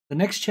The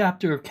next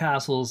chapter of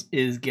Castles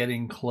is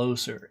getting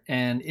closer,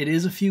 and it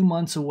is a few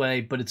months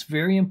away, but it's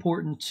very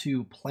important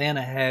to plan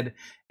ahead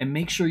and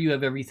make sure you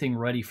have everything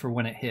ready for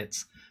when it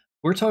hits.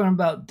 We're talking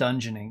about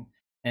dungeoning,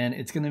 and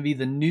it's going to be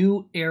the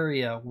new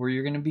area where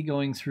you're going to be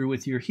going through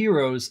with your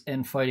heroes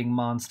and fighting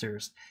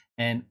monsters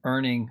and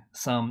earning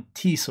some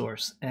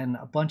T-Source and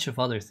a bunch of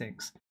other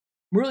things.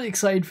 I'm really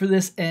excited for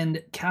this,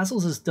 and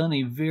Castles has done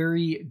a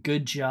very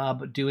good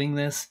job doing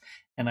this,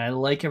 and I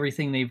like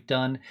everything they've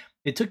done.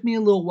 It took me a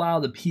little while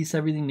to piece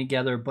everything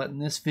together, but in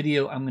this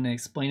video, I'm going to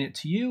explain it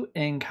to you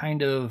and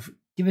kind of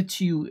give it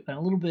to you in a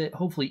little bit,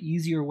 hopefully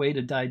easier way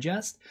to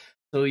digest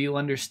so you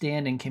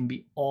understand and can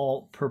be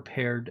all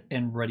prepared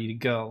and ready to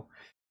go.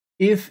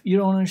 If you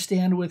don't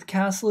understand with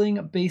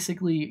castling,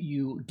 basically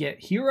you get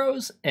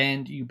heroes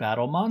and you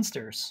battle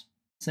monsters.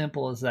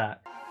 Simple as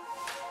that.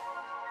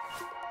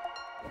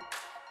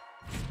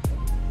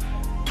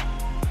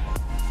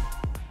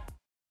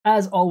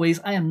 As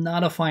always, I am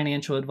not a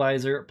financial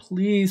advisor.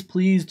 Please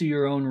do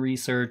your own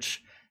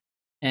research.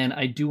 And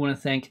I do want to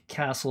thank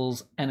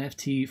Castles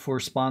NFT for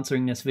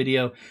sponsoring this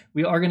video.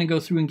 We are going to go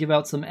through and give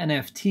out some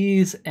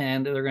NFTs,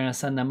 and they're going to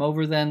send them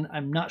over then.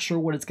 I'm not sure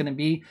what it's going to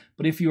be,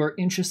 but if you are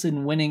interested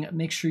in winning,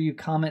 make sure you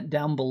comment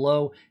down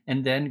below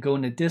and then go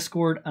into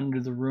Discord under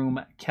the room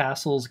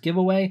Castles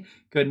giveaway.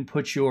 Go ahead and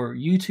put your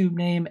YouTube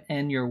name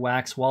and your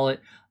Wax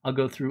wallet. I'll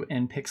go through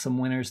and pick some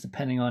winners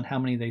depending on how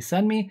many they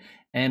send me,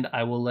 and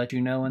I will let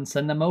you know and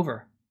send them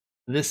over.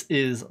 This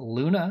is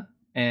Luna.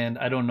 And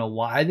I don't know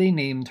why they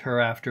named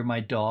her after my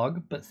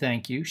dog, but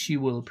thank you. She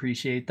will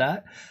appreciate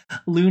that.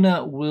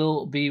 Luna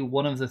will be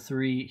one of the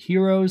 3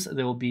 heroes.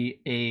 There will be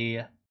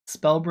a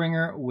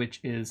Spellbringer, which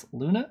is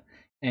Luna,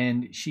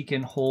 and she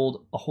can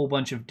hold a whole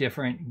bunch of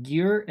different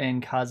gear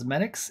and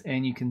cosmetics.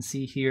 And you can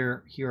see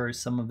here are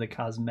some of the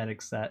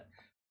cosmetics that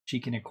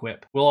she can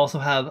equip. We'll also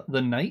have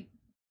the Knight,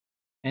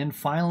 and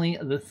finally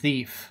the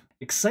Thief.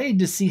 Excited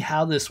to see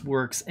how this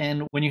works,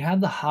 and when you have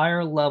the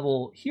higher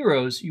level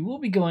heroes, you will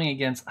be going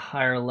against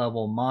higher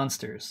level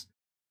monsters.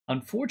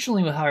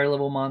 Unfortunately, with higher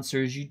level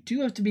monsters, you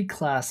do have to be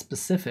class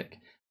specific.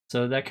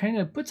 So that kind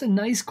of puts a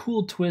nice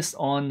cool twist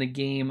on the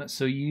game,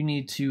 so you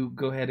need to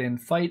go ahead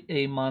and fight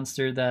a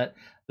monster that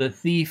the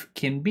Thief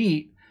can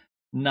beat,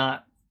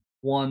 not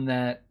one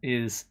that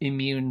is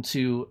immune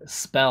to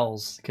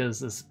spells, because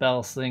the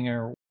spell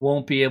slinger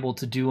won't be able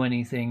to do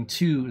anything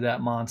to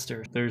that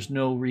monster. There's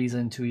no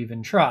reason to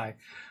even try.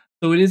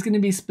 So it is going to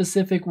be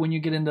specific when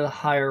you get into the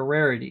higher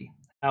rarity.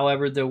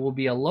 However, there will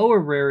be a lower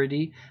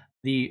rarity,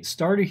 the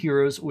starter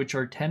heroes, which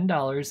are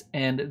 $10,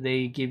 and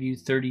they give you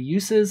 30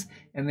 uses,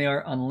 and they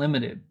are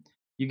unlimited.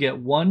 You get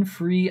 1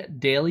 free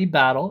daily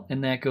battle,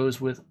 and that goes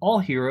with all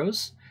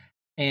heroes.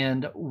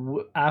 And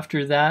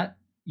after that,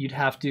 you'd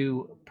have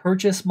to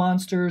purchase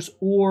monsters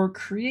or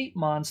create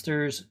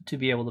monsters to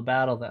be able to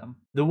battle them.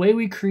 The way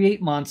we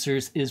create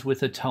monsters is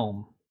with a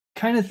tome.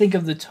 Kind of think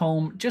of the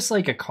tome just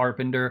like a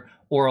carpenter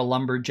or a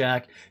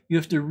lumberjack. You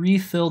have to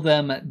refill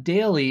them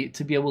daily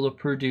to be able to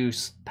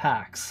produce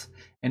packs.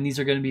 And these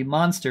are going to be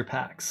monster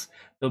packs.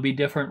 There'll be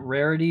different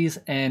rarities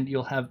and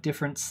you'll have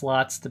different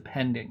slots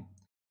depending.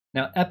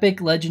 Now,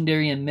 epic,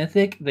 legendary, and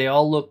mythic, they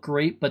all look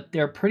great, but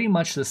they're pretty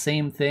much the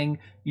same thing.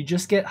 You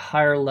just get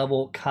higher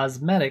level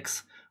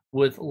cosmetics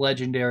with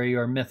legendary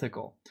or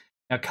mythical.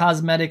 Now,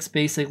 cosmetics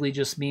basically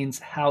just means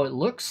how it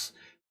looks,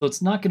 so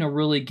it's not going to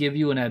really give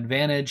you an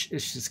advantage,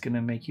 it's just going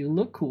to make you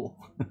look cool.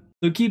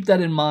 So keep that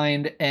in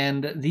mind,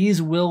 and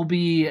these will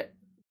be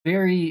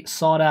very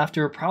sought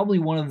after, probably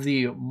one of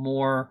the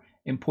more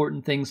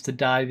important things to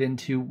dive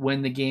into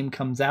when the game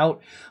comes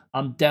out.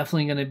 I'm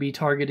definitely going to be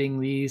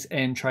targeting these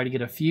and try to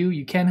get a few.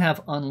 You can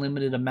have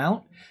unlimited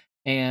amount,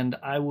 and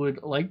I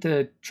would like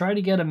to try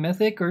to get a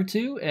mythic or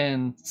 2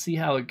 and see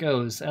how it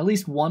goes. At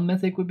least 1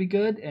 mythic would be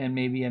good, and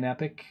maybe an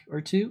epic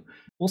or 2.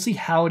 We'll see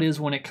how it is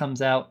when it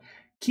comes out.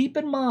 Keep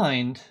in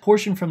mind, a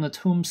portion from the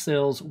tomb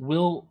sales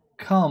will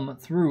come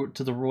through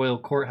to the Royal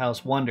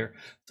Courthouse Wonder.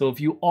 So if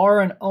you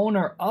are an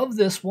owner of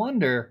this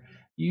wonder,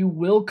 you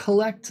will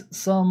collect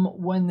some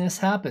when this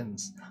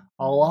happens.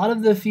 A lot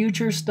of the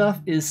future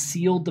stuff is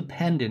seal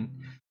dependent.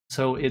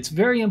 So it's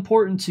very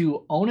important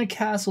to own a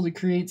castle to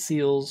create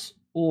seals,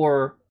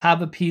 or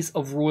have a piece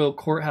of Royal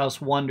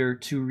Courthouse Wonder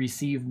to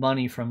receive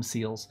money from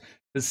seals.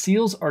 The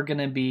seals are going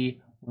to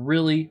be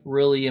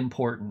really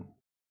important.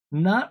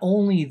 Not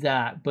only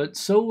that, but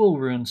so will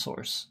Rune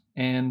Source.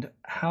 And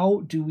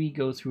how do we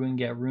go through and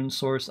get Rune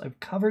Source? I've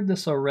covered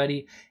this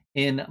already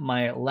in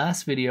my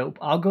last video.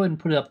 I'll go ahead and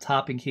put it up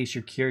top in case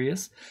you're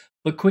curious.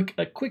 But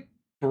a quick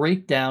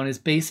breakdown is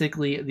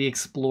basically the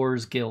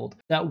Explorers Guild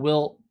that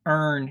will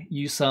earn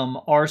you some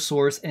R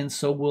source, and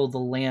so will the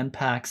land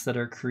packs that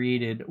are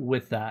created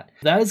with that.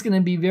 That is going to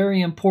be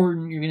very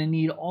important. You're going to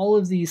need all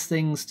of these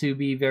things to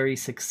be very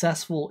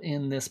successful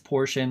in this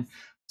portion.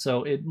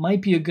 So it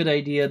might be a good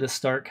idea to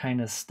start kind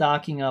of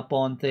stocking up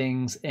on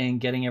things and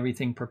getting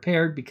everything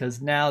prepared,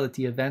 because now that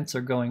the events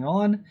are going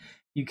on,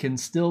 you can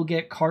still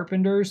get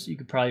carpenters. You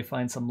could probably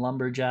find some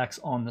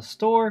lumberjacks on the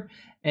store,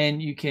 and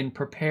you can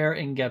prepare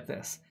and get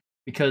this,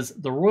 because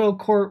the Royal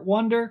Court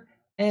Wonder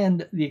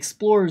and the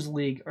Explorers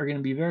League are going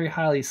to be very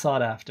highly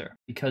sought after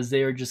because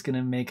they are just going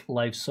to make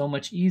life so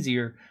much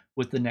easier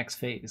with the next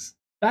phase.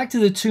 Back to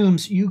the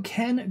tombs, you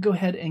can go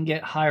ahead and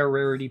get higher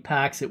rarity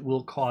packs. It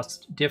will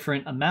cost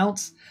different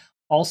amounts.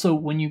 Also,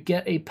 when you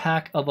get a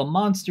pack of a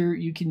monster,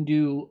 you can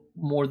do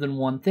more than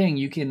one thing.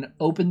 You can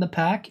open the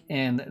pack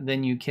and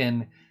then you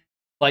can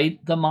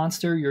fight the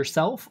monster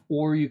yourself,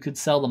 or you could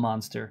sell the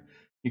monster.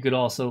 You could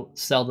also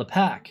sell the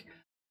pack.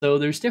 So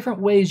there's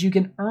different ways you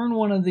can earn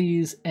one of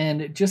these,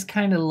 and just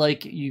kind of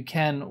like you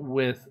can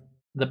with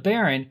the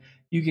Baron,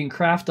 you can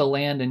craft a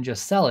land and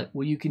just sell it.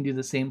 Well, you can do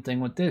the same thing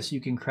with this. You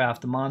can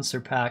craft a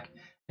monster pack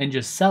and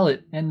just sell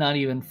it and not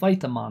even fight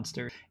the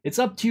monster. It's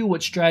up to you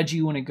what strategy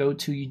you want to go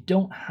to. You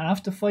don't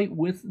have to fight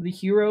with the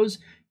heroes.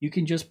 You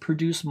can just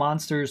produce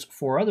monsters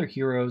for other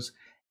heroes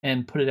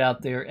and put it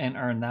out there and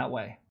earn that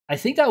way. I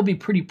think that would be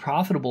pretty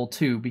profitable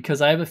too,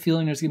 because I have a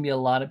feeling there's going to be a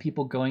lot of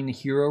people going the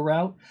hero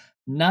route.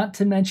 Not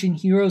to mention,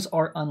 heroes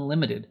are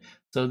unlimited,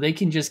 so they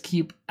can just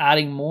keep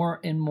adding more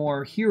and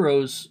more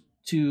heroes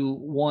to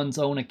one's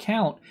own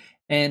account.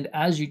 And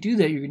as you do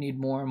that, you're going to need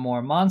more and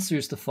more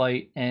monsters to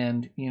fight.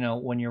 And, you know,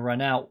 when you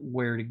run out,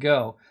 where to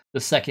go?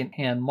 The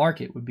second-hand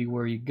market would be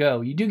where you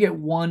go. You do get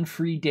one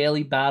free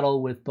daily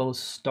battle with both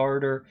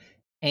starter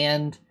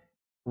and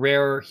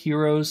rarer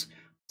heroes.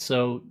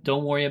 So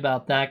don't worry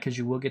about that, because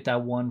you will get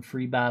that one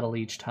free battle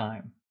each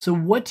time. So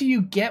what do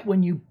you get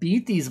when you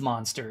beat these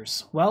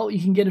monsters? Well,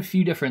 you can get a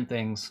few different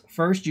things.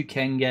 First, you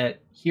can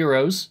get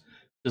heroes,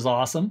 which is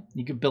awesome.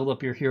 You can build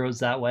up your heroes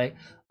that way.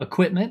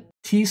 Equipment,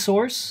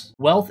 T-Source,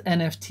 Wealth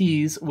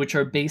NFTs, which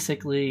are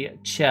basically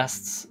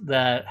chests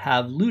that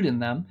have loot in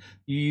them.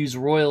 You use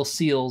royal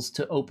seals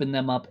to open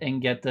them up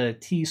and get the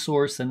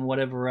T-Source and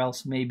whatever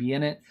else may be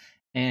in it.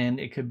 And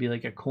it could be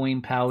like a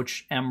coin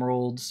pouch,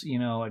 emeralds, you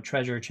know, a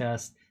treasure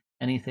chest,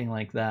 anything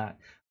like that.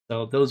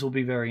 So those will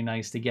be very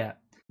nice to get.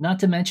 Not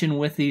to mention,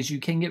 with these, you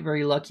can get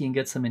very lucky and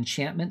get some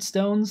enchantment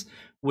stones,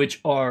 which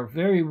are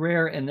very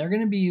rare, and they're going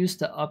to be used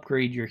to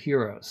upgrade your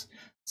heroes.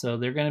 So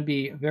they're going to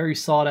be very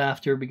sought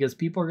after, because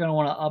people are going to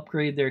want to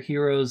upgrade their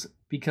heroes,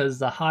 because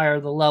the higher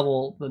the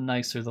level, the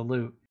nicer the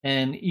loot.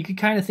 And you could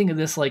kind of think of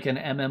this like an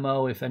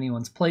MMO if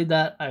anyone's played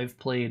that. I've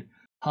played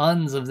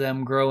tons of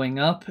them growing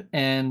up,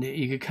 and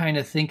you could kind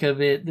of think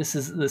of it, this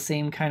is the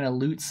same kind of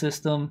loot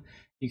system.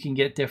 You can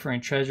get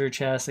different treasure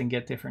chests and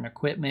get different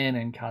equipment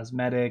and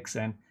cosmetics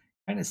and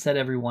kind of set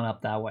everyone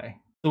up that way.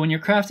 So when you're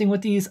crafting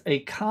with these,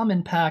 a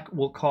common pack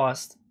will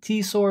cost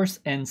T-Source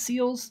and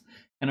seals,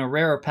 and a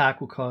rarer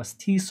pack will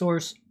cost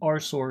T-Source,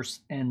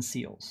 R-Source, and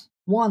seals.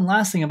 One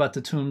last thing about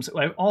the tombs,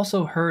 I've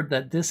also heard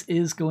that this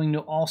is going to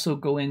also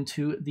go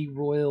into the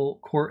Royal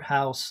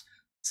Courthouse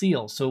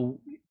seal. So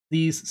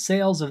these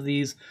sales of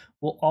these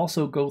will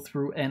also go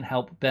through and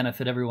help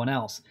benefit everyone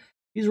else.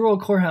 These Royal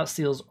Courthouse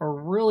seals are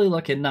really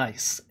looking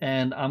nice,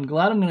 and I'm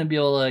glad I'm going to be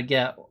able to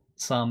get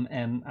some,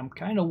 and I'm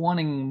kind of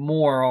wanting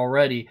more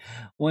already.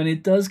 When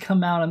it does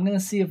come out, I'm going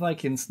to see if I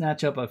can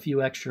snatch up a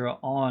few extra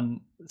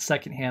on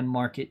secondhand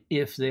market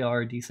if they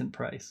are a decent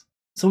price.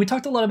 So we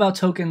talked a lot about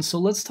tokens, so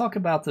let's talk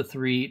about the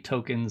 3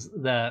 tokens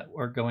that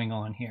are going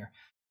on here.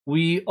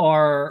 We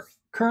are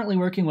currently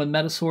working with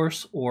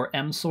MetaSource or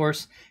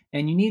MSource,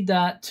 and you need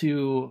that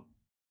to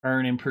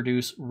earn and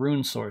produce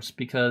RuneSource,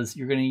 because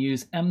you're going to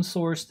use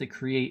MSource to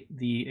create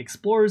the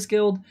Explorers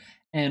Guild,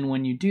 and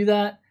when you do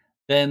that,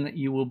 then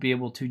you will be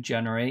able to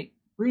generate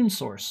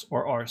RuneSource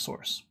or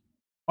R-Source.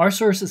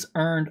 R-Source is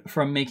earned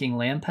from making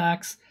land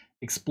packs,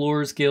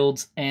 Explorers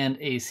Guilds, and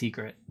a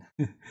secret.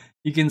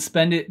 You can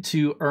spend it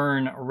to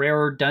earn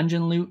rarer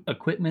dungeon loot,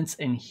 equipments,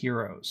 and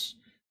heroes.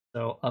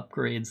 So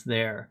upgrades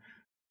there.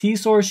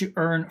 T-Source you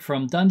earn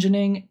from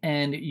dungeoning,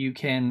 and you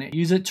can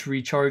use it to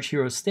recharge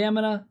hero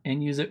stamina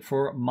and use it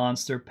for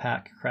monster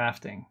pack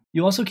crafting.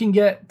 You also can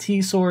get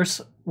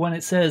T-Source when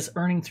it says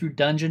earning through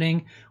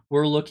dungeoning.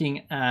 We're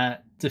looking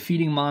at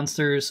defeating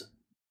monsters,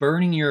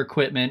 burning your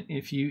equipment.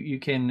 If you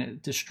can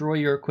destroy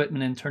your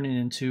equipment and turn it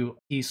into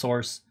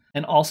T-Source.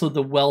 And also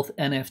the wealth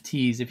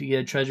NFTs. If you get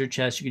a treasure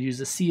chest, you could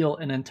use a seal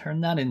and then turn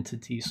that into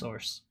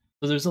T-Source.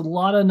 So there's a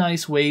lot of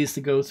nice ways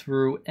to go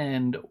through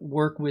and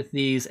work with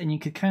these, and you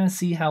could kind of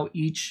see how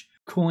each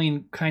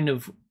coin kind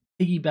of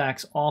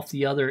piggybacks off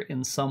the other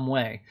in some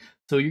way.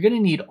 So you're going to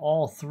need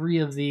all 3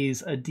 of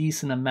these a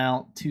decent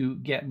amount to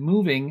get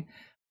moving.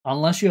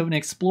 Unless you have an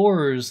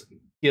Explorers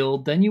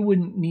Guild, then you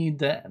wouldn't need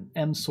the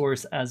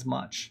MSource as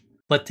much.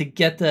 But to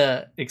get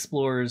the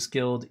Explorers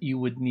Guild, you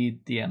would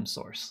need the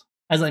MSource.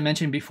 As I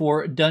mentioned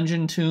before,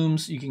 dungeon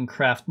tombs, you can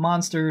craft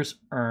monsters,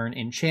 earn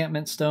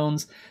enchantment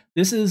stones.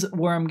 This is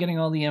where I'm getting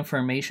all the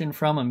information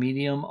from, a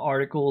Medium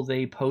article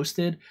they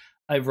posted.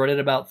 I've read it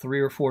about 3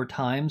 or 4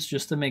 times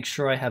just to make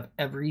sure I have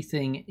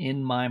everything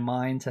in my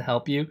mind to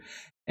help you,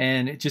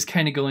 and just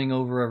kind of going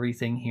over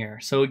everything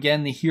here. So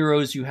again, the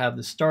heroes, you have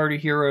the starter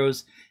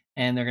heroes,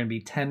 and they're going to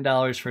be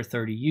 $10 for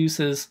 30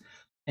 uses.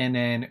 And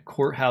then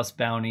Courthouse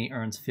Bounty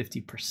earns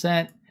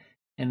 50%.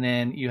 And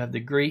then you have the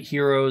Great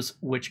Heroes,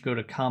 which go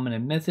to Common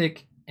and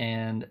Mythic,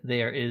 and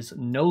there is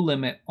no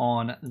limit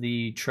on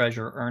the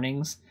treasure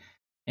earnings.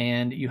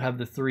 And you have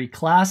the 3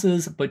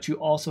 classes, but you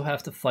also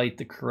have to fight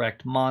the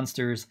correct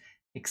monsters,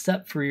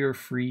 except for your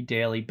free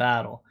daily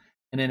battle.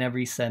 And then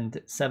every 7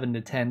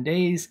 to 10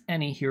 days,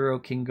 any hero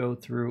can go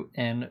through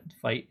and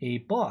fight a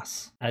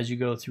boss. As you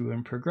go through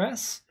and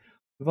progress,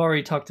 we've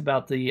already talked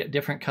about the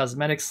different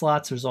cosmetic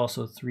slots. There's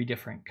also 3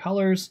 different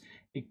colors.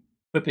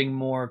 Equipping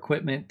more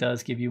equipment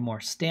does give you more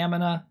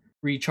stamina.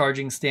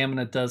 Recharging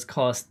stamina does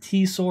cost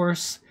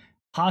T-Source,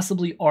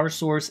 possibly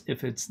R-Source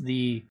if it's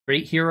the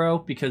great hero,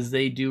 because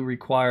they do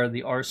require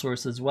the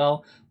R-Source as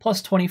well,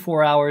 plus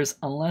 24 hours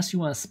unless you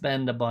want to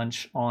spend a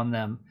bunch on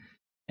them.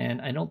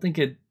 And I don't think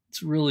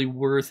it's really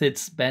worth it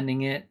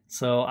spending it,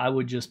 so I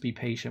would just be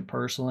patient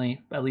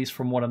personally, at least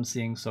from what I'm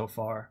seeing so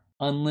far.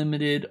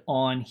 Unlimited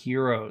on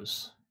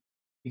heroes.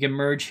 You can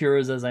merge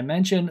heroes, as I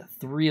mentioned,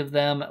 3 of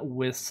them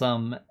with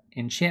some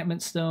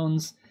enchantment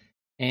stones,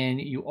 and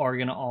you are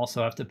going to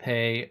also have to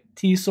pay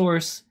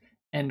T-Source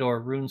and or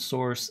Rune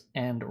Source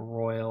and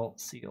Royal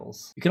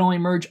Seals. You can only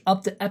merge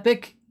up to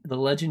Epic. The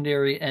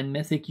Legendary and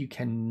Mythic you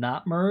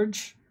cannot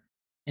merge,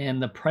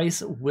 and the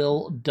price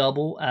will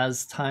double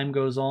as time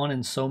goes on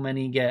and so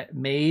many get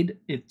made.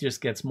 It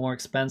just gets more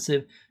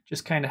expensive,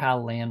 just kind of how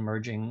land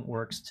merging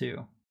works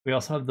too. We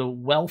also have the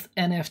Wealth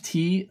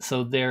NFT,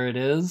 so there it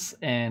is,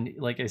 and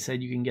like I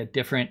said, you can get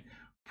different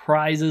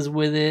prizes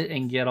with it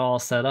and get all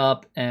set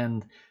up,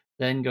 and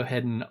then go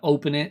ahead and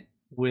open it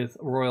with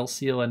Royal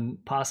Seal and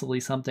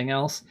possibly something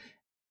else,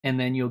 and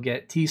then you'll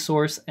get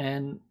T-Source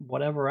and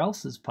whatever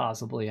else is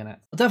possibly in it.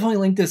 I'll definitely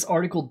link this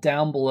article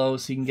down below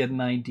so you can get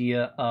an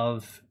idea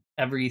of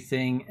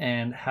everything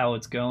and how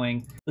it's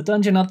going. The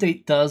dungeon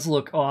update does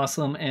look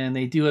awesome, and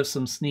they do have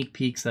some sneak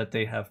peeks that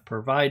they have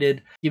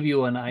provided, give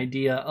you an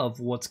idea of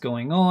what's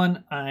going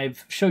on.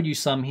 I've showed you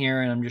some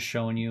here, and I'm just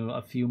showing you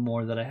a few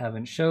more that I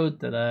haven't showed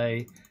that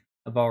I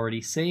have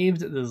already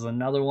saved. There's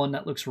another one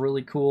that looks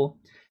really cool.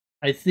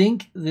 I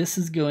think this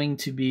is going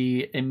to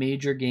be a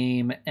major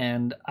game,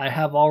 and I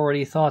have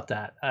already thought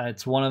that.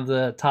 It's one of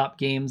the top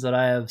games that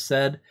I have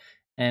said,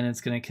 and it's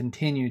going to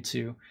continue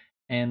to.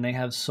 And they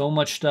have so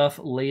much stuff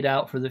laid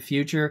out for the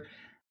future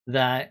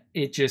that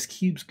it just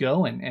keeps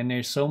going, and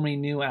there's so many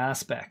new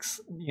aspects.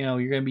 You know,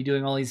 you're going to be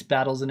doing all these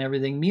battles and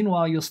everything.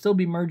 Meanwhile, you'll still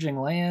be merging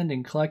land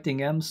and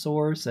collecting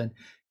M-Source, and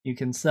you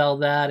can sell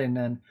that, and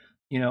then,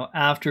 you know,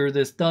 after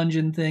this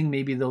dungeon thing,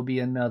 maybe there'll be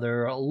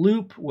another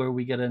loop where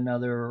we get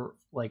another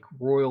like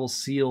Royal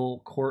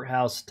Seal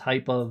courthouse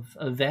type of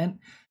event,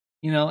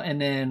 you know,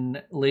 and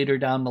then later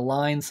down the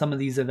line, some of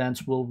these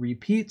events will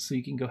repeat, so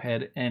you can go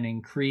ahead and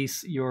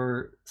increase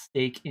your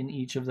stake in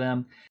each of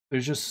them.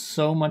 There's just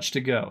so much to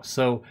go.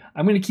 So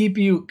I'm going to keep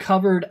you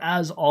covered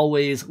as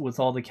always with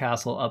all the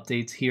castle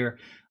updates here.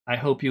 I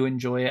hope you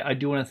enjoy it. I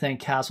do want to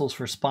thank Castles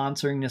for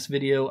sponsoring this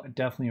video. I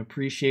definitely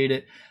appreciate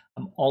it.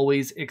 I'm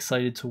always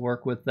excited to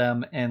work with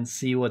them and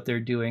see what they're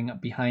doing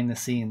behind the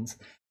scenes.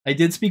 I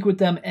did speak with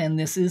them, and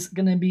this is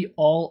going to be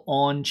all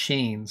on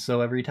chain. So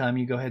every time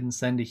you go ahead and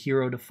send a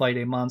hero to fight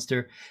a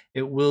monster,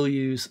 it will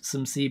use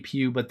some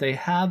CPU, but they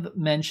have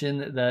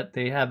mentioned that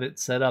they have it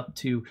set up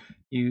to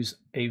use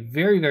a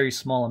very, very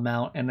small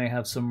amount, and they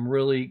have some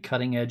really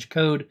cutting edge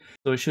code.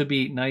 So it should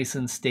be nice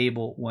and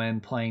stable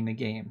when playing the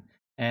game.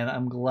 And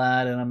I'm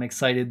glad and I'm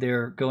excited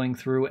they're going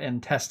through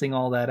and testing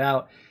all that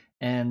out.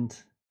 And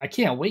I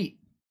can't wait.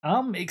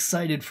 I'm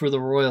excited for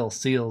the Royal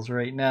Seals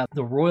right now.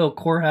 The Royal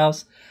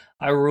Courthouse,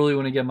 I really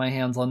want to get my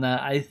hands on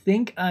that. I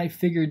think I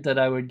figured that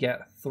I would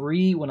get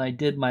 3 when I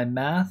did my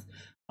math.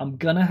 I'm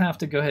going to have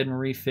to go ahead and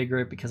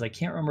refigure it because I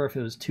can't remember if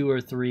it was 2 or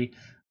 3.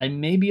 I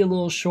may be a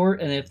little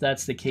short, and if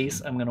that's the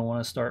case, I'm going to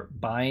want to start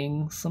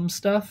buying some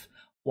stuff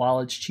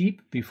while it's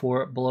cheap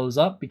before it blows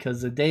up,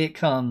 because the day it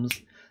comes,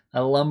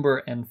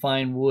 lumber and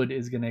fine wood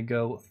is going to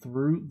go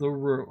through the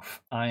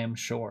roof, I am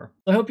sure.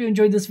 I hope you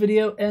enjoyed this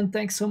video, and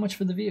thanks so much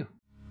for the view.